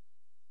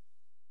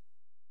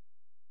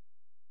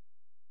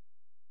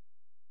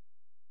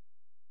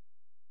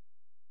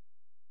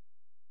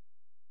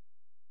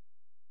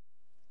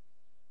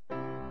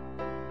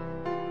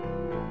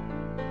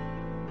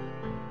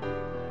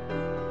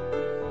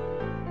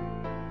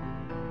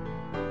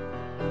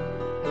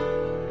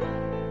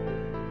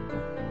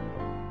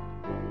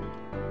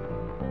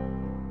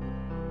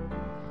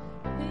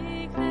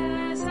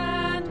 Meekness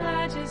and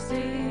majesty,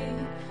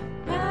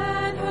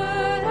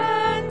 manhood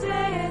and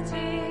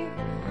deity,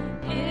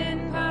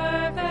 in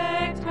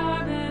perfect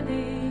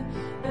harmony,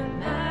 the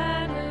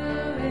man who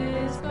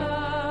is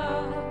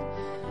God,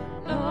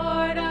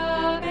 Lord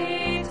of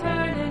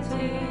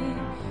eternity,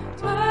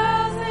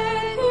 dwells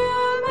in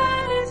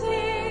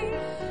humanity,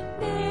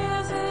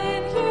 kneels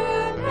in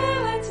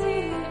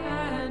humility,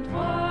 and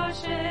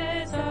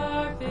washes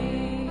our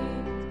feet.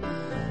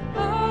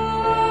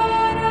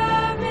 What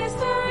a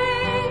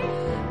mystery,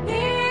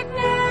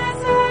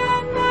 meekness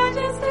and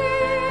majesty,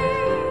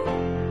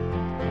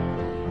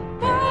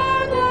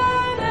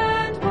 pardon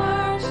and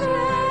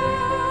worship.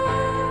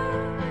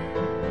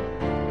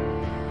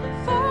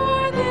 For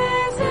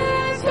this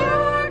is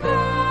your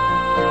God.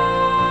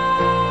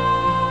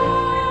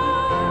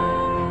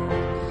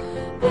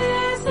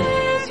 This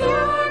is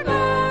your God.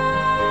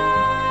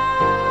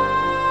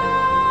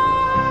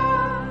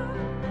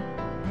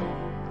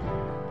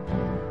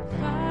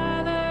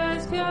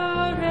 Father's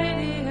pure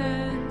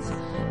radiance,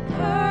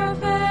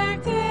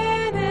 perfect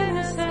in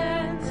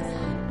innocence,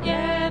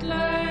 yet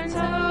learns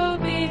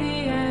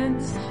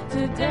obedience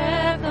to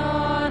death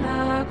on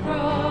a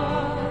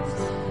cross,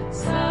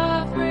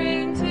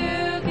 suffering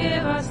to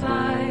give us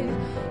life,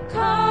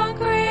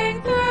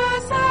 conquering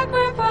through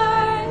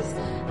sacrifice,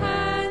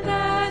 and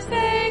as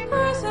they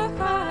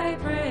crucify,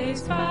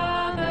 praise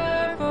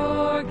Father,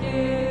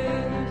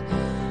 forgive.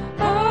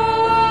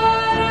 Oh,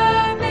 what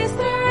a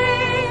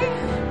mystery,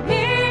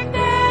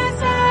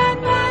 meekness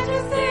and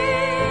majesty,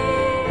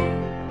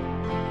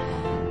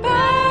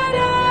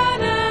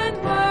 pardon and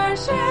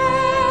worship.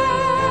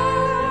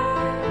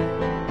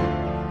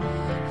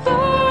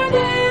 For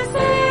this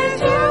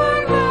is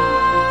your God.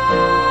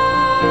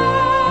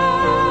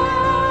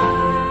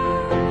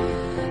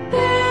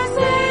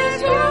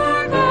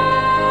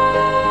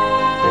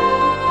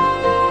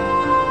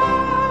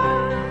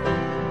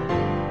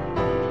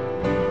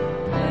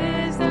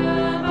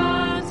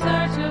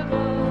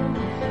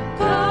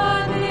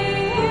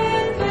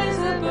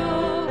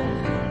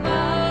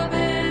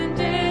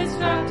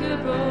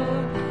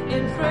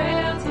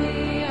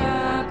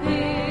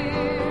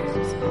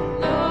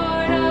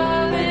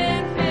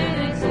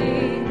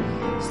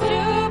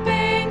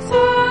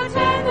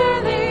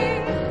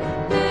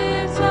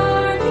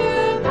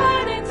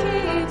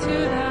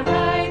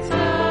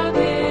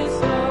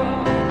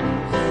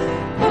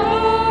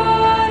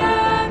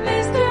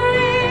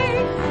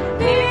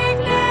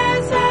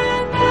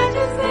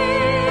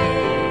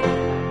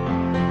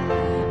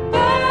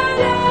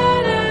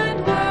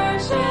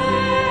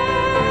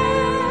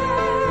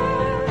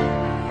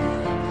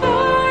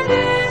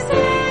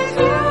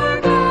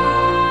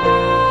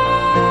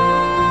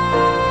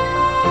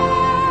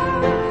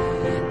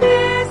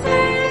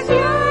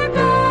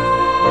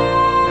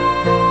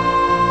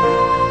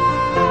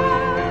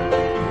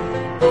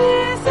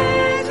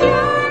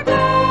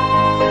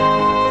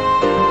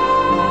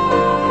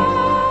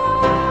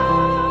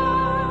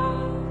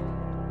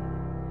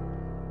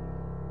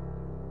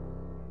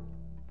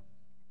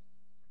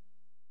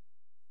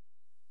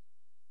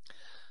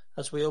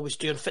 as we always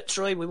do in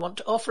Fitzroy, we want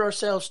to offer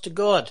ourselves to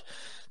God.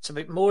 It's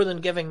about more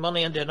than giving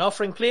money into an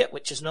offering plate,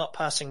 which is not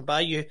passing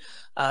by you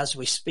as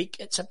we speak.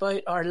 It's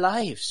about our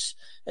lives.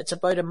 It's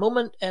about a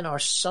moment in our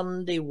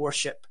Sunday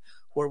worship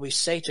where we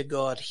say to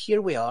God,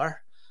 here we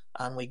are,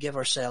 and we give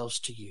ourselves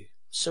to you.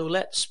 So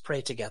let's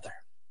pray together.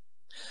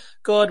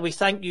 God, we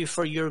thank you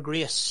for your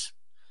grace,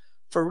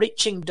 for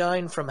reaching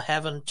down from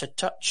heaven to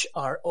touch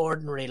our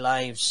ordinary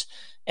lives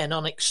in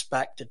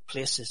unexpected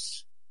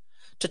places,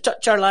 to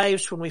touch our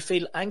lives when we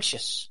feel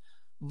anxious,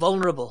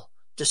 vulnerable,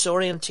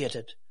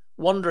 disorientated,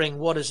 wondering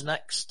what is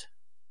next.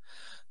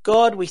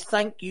 God, we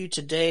thank you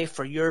today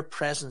for your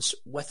presence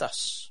with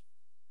us.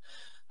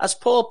 As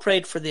Paul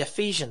prayed for the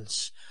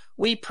Ephesians,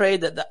 we pray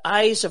that the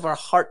eyes of our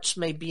hearts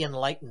may be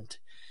enlightened,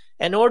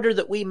 in order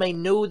that we may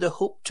know the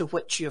hope to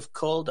which you have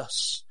called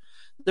us,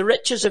 the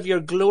riches of your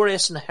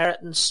glorious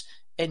inheritance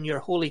in your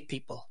holy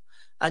people,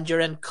 and your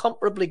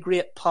incomparably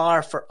great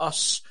power for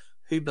us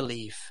who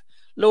believe.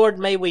 Lord,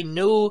 may we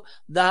know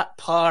that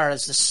power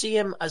as the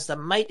same as the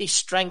mighty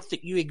strength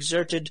that you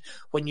exerted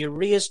when you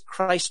raised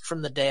Christ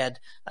from the dead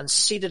and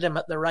seated him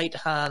at the right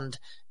hand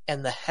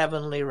in the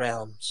heavenly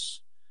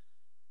realms.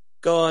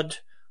 God,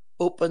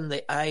 open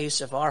the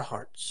eyes of our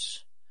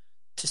hearts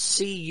to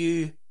see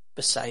you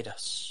beside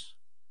us,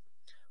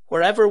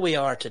 wherever we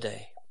are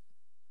today,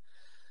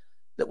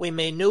 that we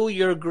may know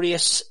your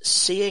grace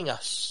seeing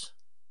us,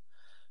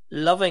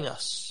 loving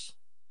us,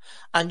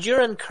 and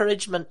your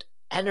encouragement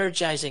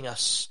energizing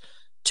us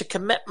to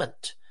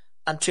commitment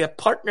and to a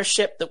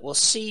partnership that will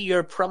see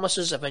your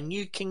promises of a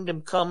new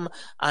kingdom come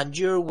and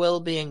your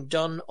will being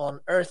done on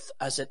earth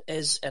as it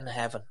is in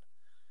heaven.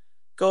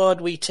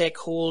 God, we take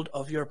hold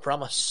of your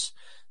promise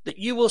that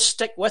you will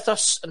stick with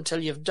us until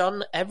you've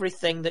done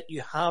everything that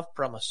you have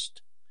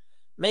promised.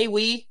 May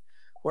we,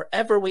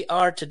 wherever we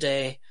are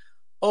today,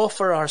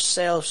 offer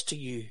ourselves to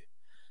you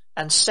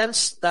and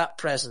sense that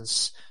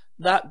presence,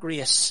 that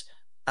grace,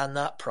 and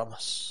that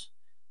promise.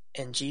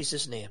 In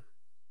Jesus' name,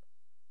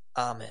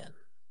 amen.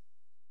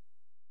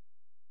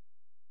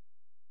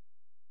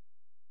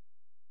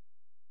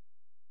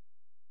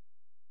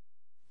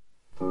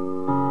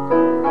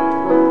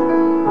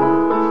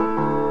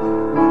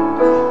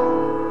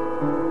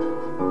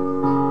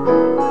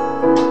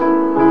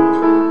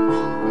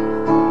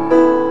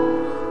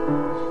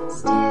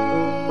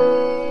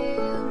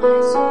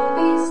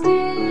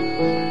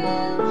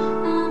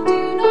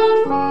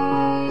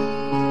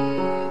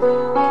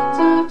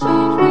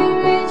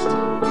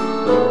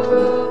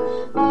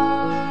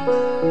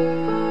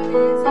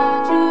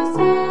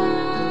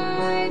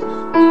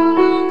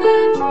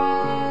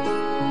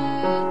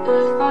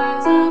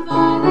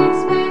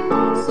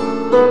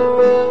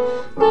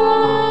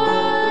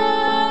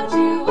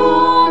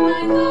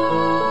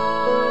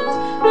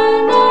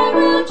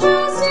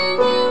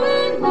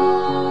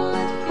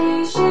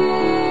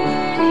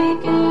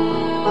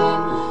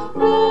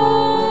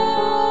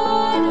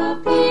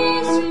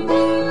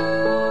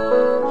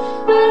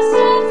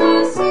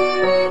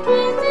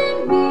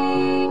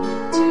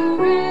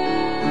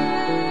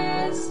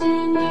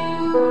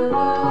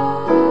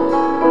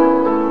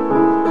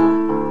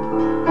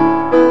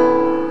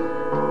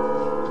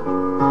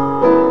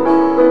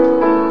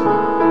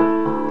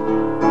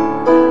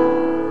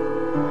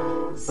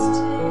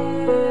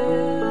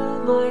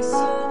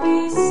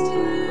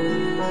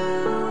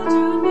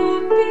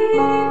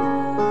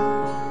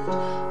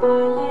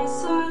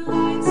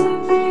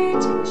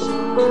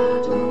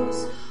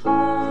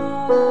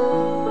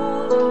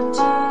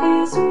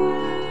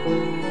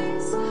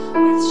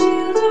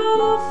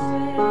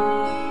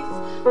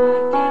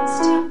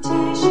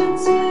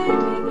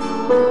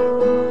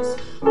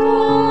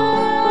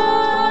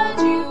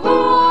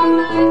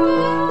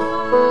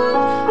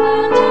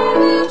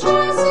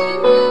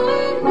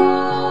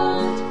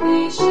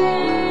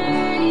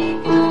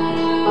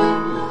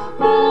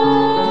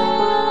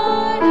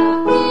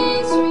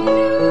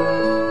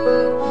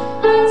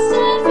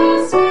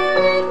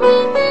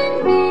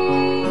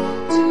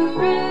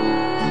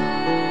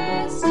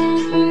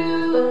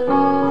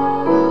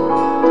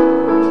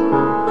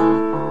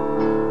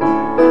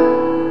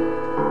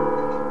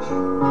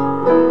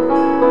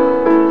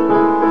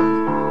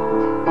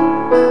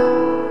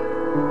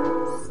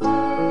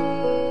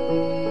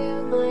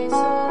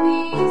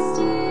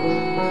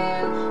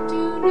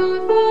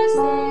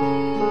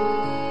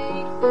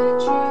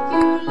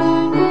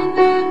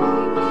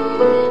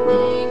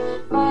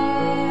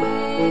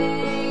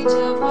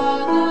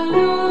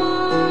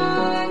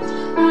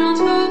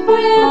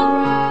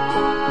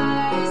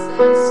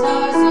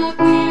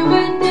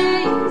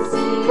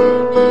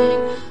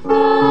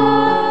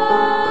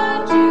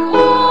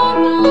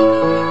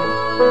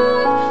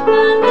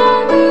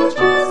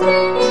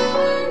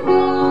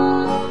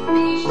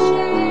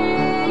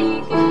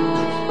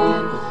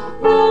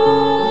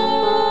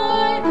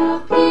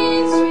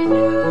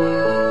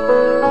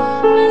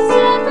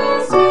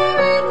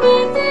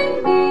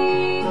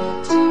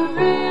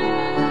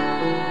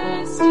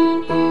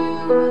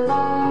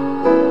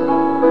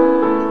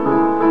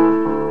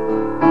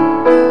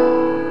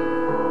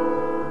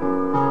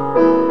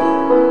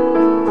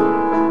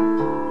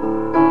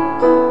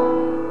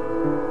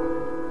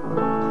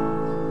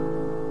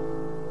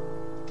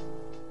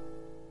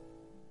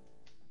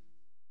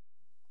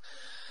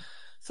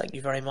 Thank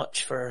you very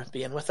much for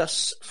being with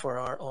us for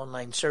our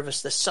online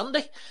service this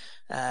Sunday.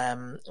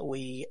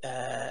 We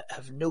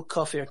have no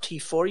coffee or tea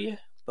for you,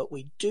 but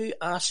we do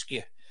ask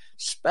you,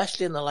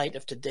 especially in the light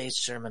of today's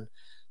sermon,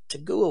 to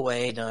go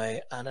away now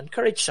and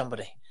encourage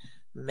somebody.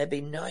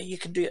 Maybe now you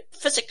can do it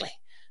physically,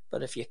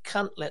 but if you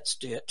can't, let's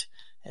do it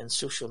in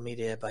social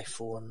media, by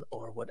phone,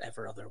 or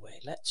whatever other way.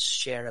 Let's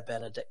share a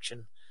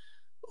benediction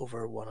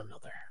over one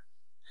another.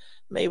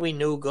 May we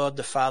know God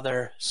the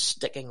Father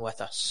sticking with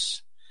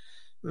us.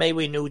 May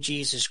we know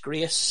Jesus'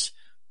 grace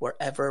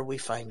wherever we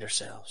find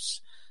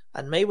ourselves.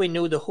 And may we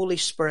know the Holy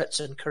Spirit's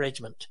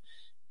encouragement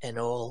in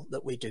all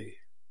that we do.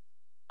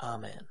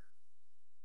 Amen.